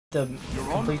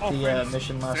complete the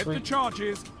mission last Set week? the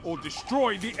charges or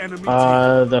destroy the enemy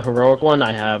The heroic one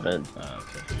I haven't.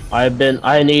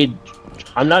 Okay.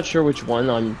 I'm not sure which one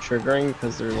I'm triggering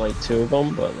because there are like 2 of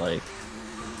them, but like,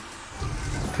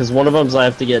 because one of them's I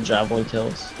have to get javelin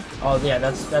kills. Oh yeah,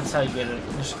 that's how you get it.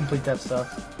 Just complete that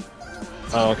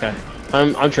stuff. Oh okay.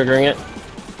 I'm triggering it.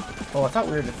 Oh, I thought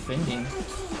we were defending.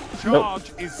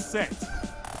 Charge is set.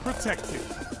 Protected.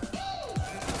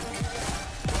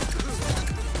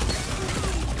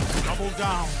 Double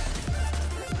down.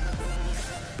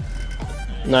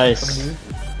 Nice.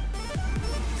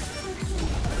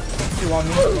 You want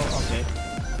me? Oh, okay.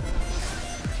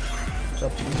 It's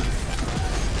up to you.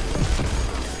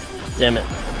 Damn it.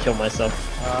 Kill myself.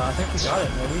 I think we got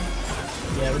it, maybe?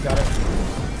 Yeah, we got it.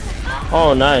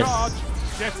 Oh, nice. Charge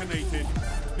detonated.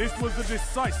 This was a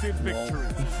decisive victory.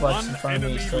 He flexed in front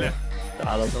of me, so left.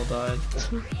 Got him. still died.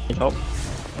 Need help?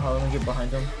 Oh, let me get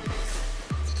behind him.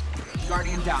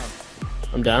 Guardian down.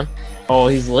 I'm down. Oh,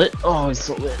 he's lit. Oh, he's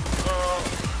so lit.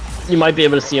 You might be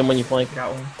able to see him when you flank.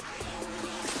 Got one.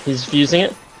 He's fusing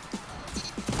it.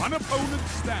 One opponent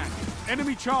stand.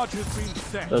 Enemy charge has been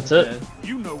set. That's it.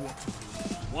 You know what to do.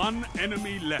 One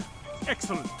enemy left.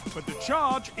 Excellent. But the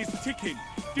charge is ticking.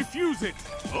 Defuse it.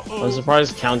 I'm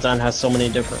surprised Countdown has so many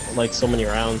different, like, so many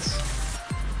rounds.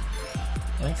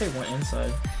 I think they went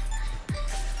inside.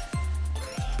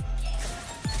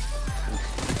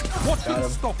 What can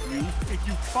stop you if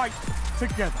you fight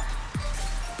together?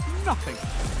 Nothing.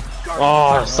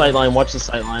 Oh, sightline. Watch the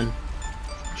sightline.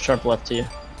 Sharp left to you.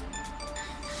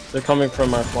 They're coming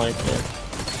from our flank. Yeah.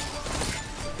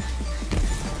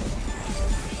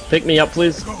 Pick me up,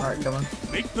 please. Alright, come on.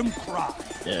 Make them cry.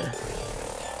 Yeah.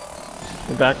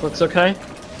 Your back looks okay.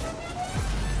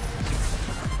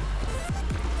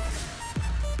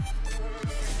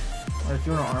 Alright, if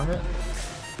you want to arm it.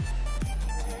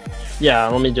 Yeah,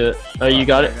 let me do it. Oh, you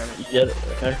got it? I got it. You get it?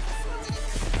 Okay.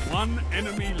 One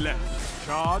enemy left.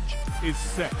 Charge is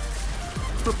set.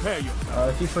 Prepare yourself.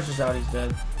 If he pushes out, he's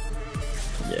dead.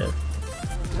 Yeah.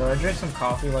 So I drank some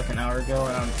coffee like an hour ago,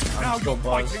 and I'm Now still you're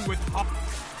buzzed. fighting with hot.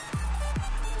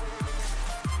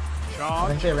 I Charge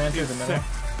think they ran through is the middle.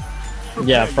 set.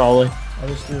 Yeah, Prepare probably. I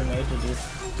just threw a nade to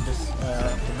just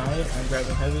deny it. I'm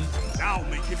grabbing heavy, yourself. Now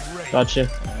make it rain. Gotcha.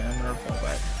 and I'm gonna fall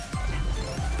back.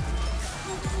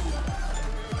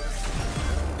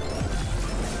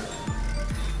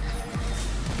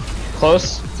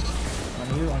 Close.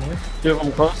 On you, on you. 2 of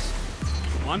them close.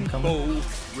 One coming.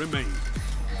 foe remains.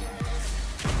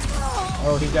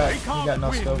 Oh, he They got can't no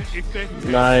win scopes. if they're dead.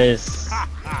 Nice. Ha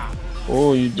ha.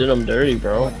 Oh, you did them dirty,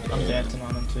 bro. I'm dancing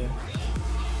on him too.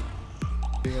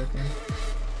 Be working.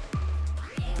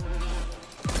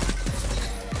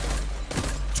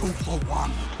 2 for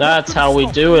 1. That's how we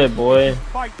do it, boy.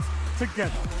 Fight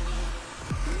together.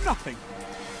 Nothing.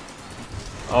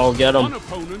 Oh, get One him.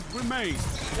 opponent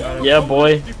remains. Yeah,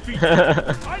 boy. Defeated.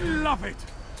 I love it.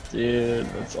 Dude,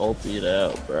 let's ulti it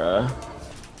out, bruh.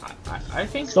 I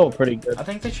think Still pretty good. I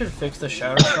think they should fix the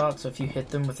shadow shot, so if you hit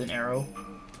them with an arrow,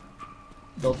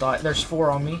 they'll die. There's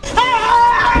 4 on me.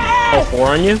 Oh, 4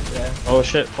 on you? Yeah. Oh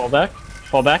shit, fall back.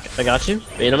 Fall back, I got you.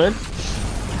 Bait him in.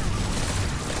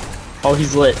 Oh,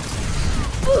 he's lit.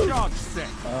 Charge set.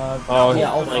 Oh, yeah,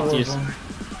 all like 4 these. of them.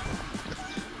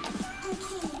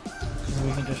 And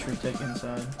we can just retake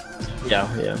inside. Yeah,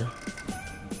 yeah.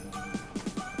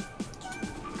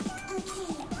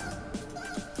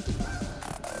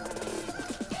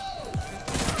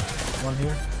 One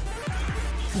here.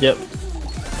 Yep.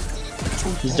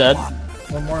 He's dead.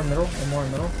 One more in middle. One more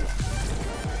in middle.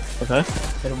 Okay.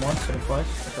 Hit him once. Hit him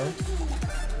twice. Okay.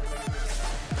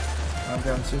 I'm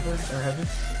grabbing super or heavy.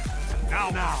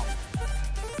 Now.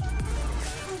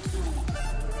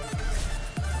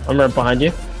 I'm right behind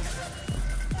you.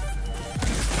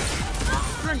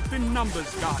 Strength in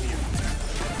numbers, Guardian.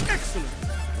 Excellent.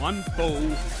 One foe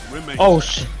remains. Oh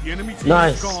shit. The enemy team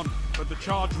Nice. is gone, but the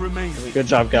charge remains. Good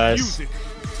job, guys. Use it.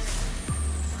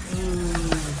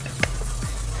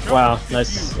 Wow, Charge nice,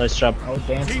 diffused. nice job. I would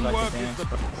dance if I Teamwork could is dance. the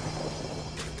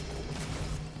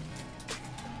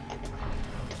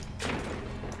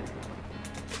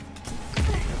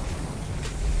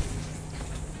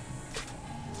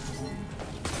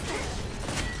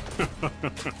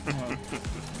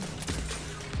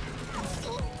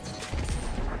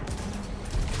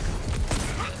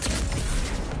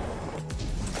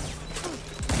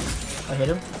I hit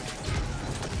him.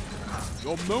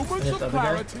 Your moments Hit of the other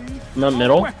guy. clarity. I'm in are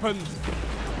middle. Weapons.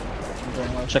 I'm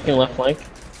going left. Checking left flank.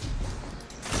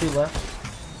 2 left.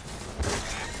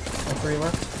 Or 3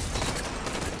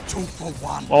 left. 2 for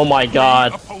 1. Oh my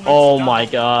god. Oh my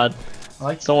god. I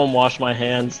like Someone wash my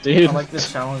hands, dude. I like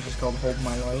this challenge. It's called Hold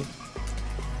My Light.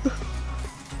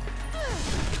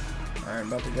 Alright,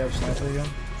 about to grab sniper again.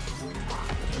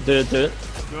 Do it, do it.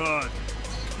 Good.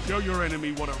 Show your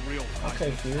enemy what a real fight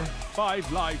Okay, is. Fear.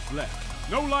 5 lives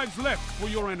left. No lives left for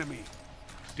your enemy.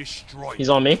 Destroy. He's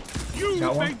on me. You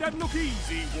Got one? made that look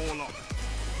easy, Warlock.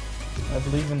 I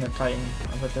believe in the Titan.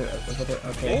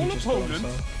 Okay, All he just killed opponents-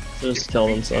 himself. Just killed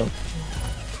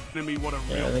himself. Enemy, what a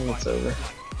Yeah, real I think fight it's over.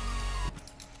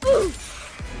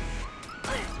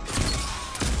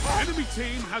 Enemy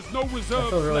team has no I reserves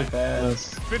feel really left. bad.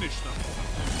 Yes. Finish them.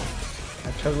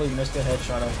 I totally missed a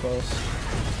headshot up close.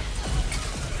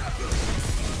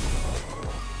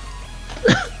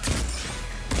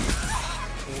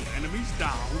 All enemies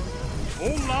down.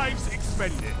 All lives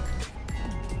expended.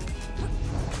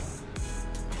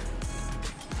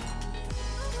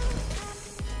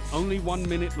 Only 1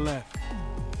 minute left.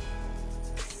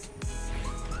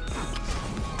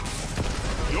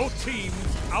 Your team's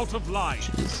out of line.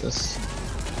 Jesus.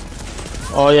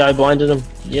 Oh yeah, I blinded him.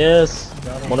 Yes.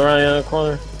 Got him. One around the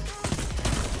corner.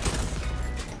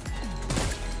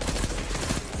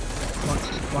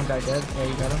 One guy dead. Yeah,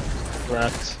 you got him.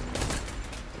 Wrecked.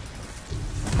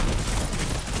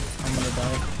 I'm gonna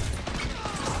die.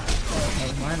 Oh,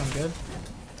 never mind, I'm good.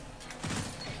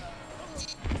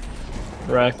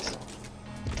 Wrecked.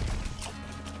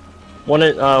 One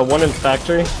in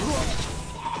factory.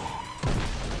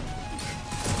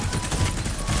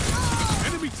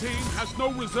 Enemy team has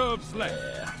no reserves left.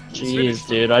 Jeez,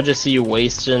 dude, I just see you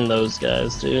wasting those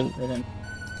guys, dude. They didn't.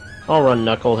 I'll run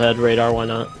Knucklehead radar, why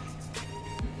not?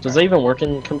 Does that even work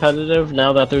in competitive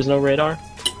now that there's no radar?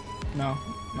 No,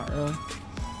 not really.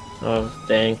 Oh,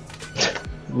 dang.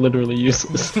 Literally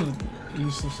useless.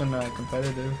 Useless and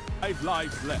competitive. 5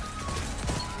 lives left.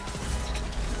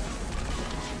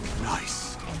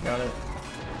 Nice. Got it.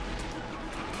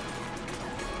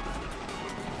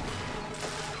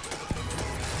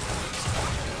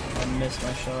 I missed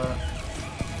my shot.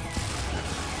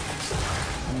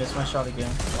 I missed my shot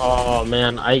again. Oh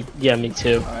man, yeah, me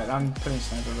too. Alright, I'm putting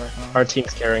sniper back on. Our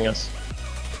team's carrying us.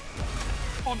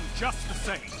 On just the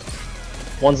same.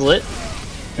 One's lit.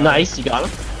 Nice, you got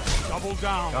him. Double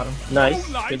down. Got him. Nice,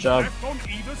 No lives good job. left on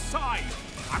either side.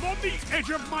 I'm on the edge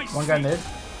of my One guy seat. mid.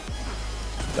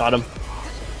 Got him.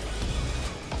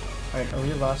 Alright, are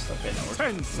we lost? Okay, no, we're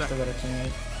 10 still seconds. got a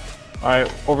teammate.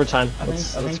 Alright, overtime. I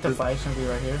think the fight's gonna be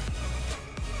right here.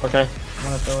 Okay. I'm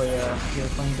gonna throw a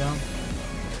plane down.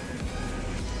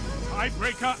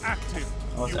 Tiebreaker active.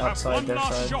 Oh, it's You outside have one their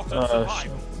last side. shot at Oh,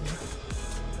 survival.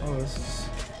 Oh, this is.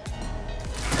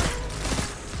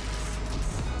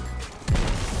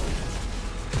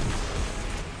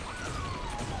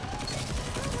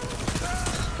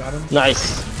 Got him.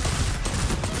 Nice.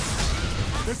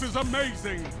 This is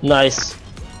amazing. Nice.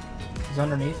 He's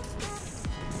underneath.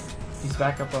 He's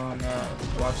back up on the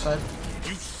left side.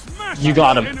 You smashed You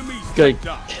got the him. enemy's Good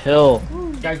victor. kill.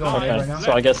 Guy going Okay, in right now.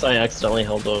 so I guess I accidentally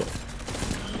held out.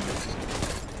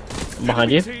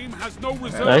 Behind Enemy you. team has no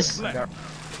reserves Nice. left.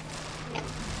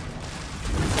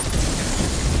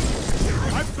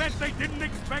 I bet they didn't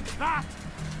expect that.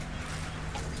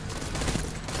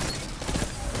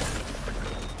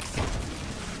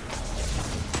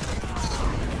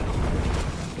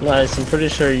 Nice, I'm pretty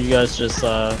sure you guys just,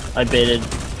 I baited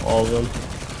all of them.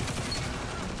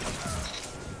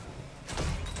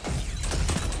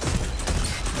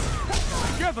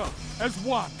 Together as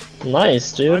one.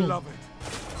 Nice, I dude. love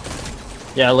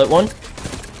it. Yeah, I lit one.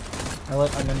 I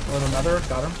lit another.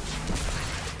 Got him.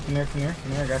 Come here, come here,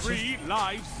 come here. I got you. 3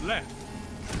 lives left.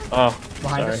 Oh,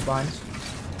 Behind sorry. the spines.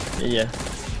 Yeah.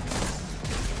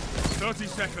 30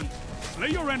 seconds. Slay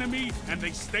your enemy and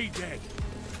they stay dead.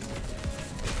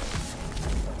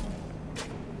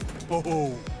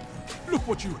 Oh, look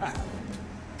what you have.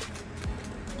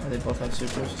 Oh, they both have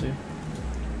supers too.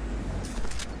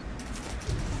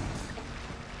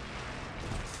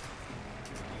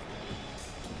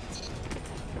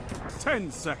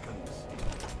 Ten seconds.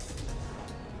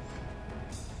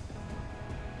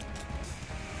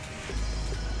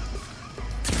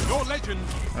 Your legend.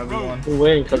 Everyone. We're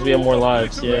waiting because we have more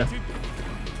lives, yeah.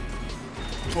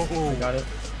 Oh, Got it.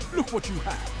 look what you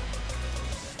have.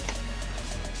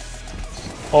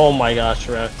 Oh my gosh,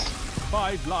 wrecked.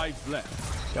 5 lives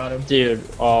left. Got him. Dude,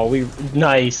 oh,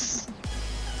 nice.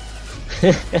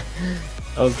 That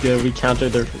was good. We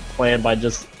countered their plan by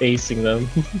just acing them.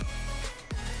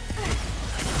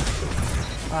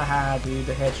 Aha, dude,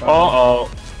 the headshot.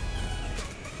 Uh-oh.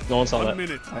 No one saw 1 that.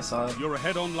 minute. I saw it. You're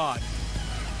ahead on live.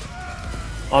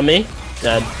 On me?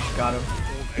 Dead. Got him.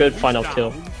 Good Enemies final down.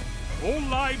 kill. All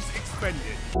lives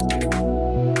expended.